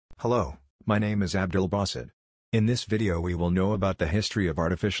Hello, my name is Abdul Basid. In this video we will know about the history of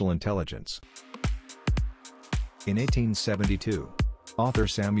artificial intelligence. In 1872, author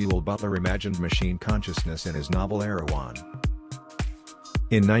Samuel Butler imagined machine consciousness in his novel Erewhon.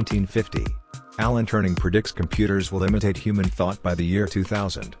 In 1950, Alan Turing predicts computers will imitate human thought by the year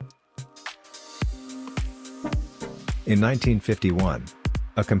 2000. In 1951,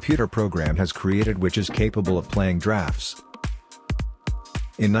 a computer program has created which is capable of playing drafts.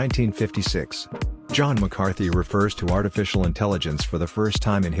 In 1956, John McCarthy refers to artificial intelligence for the first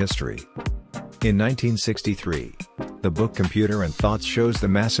time in history. In 1963, the book Computer and Thoughts shows the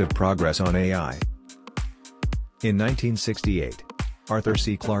massive progress on AI. In 1968, Arthur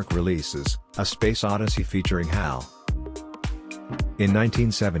C. Clarke releases A Space Odyssey featuring HAL. In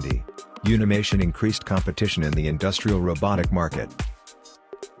 1970, Unimation increased competition in the industrial robotic market.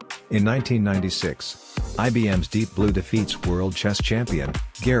 In 1996, IBM's Deep Blue defeats world chess champion,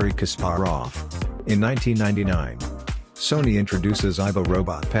 Garry Kasparov. In 1999, Sony introduces Aibo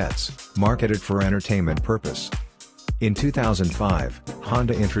robot pets, marketed for entertainment purpose. In 2005,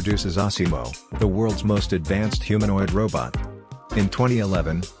 Honda introduces Asimo, the world's most advanced humanoid robot. In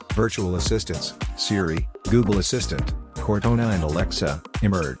 2011, virtual assistants, Siri, Google Assistant, Cortana and Alexa,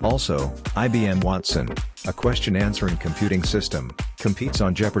 emerged. Also, IBM Watson, a question-answering computing system, competes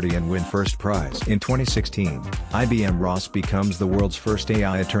on Jeopardy and win first prize. In 2016, IBM Ross becomes the world's first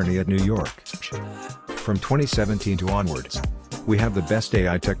AI attorney at New York. From 2017 to onwards, we have the best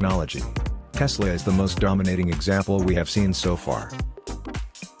AI technology. Tesla is the most dominating example we have seen so far.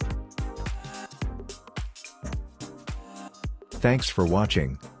 Thanks for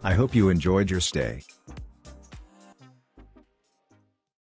watching. I hope you enjoyed your stay.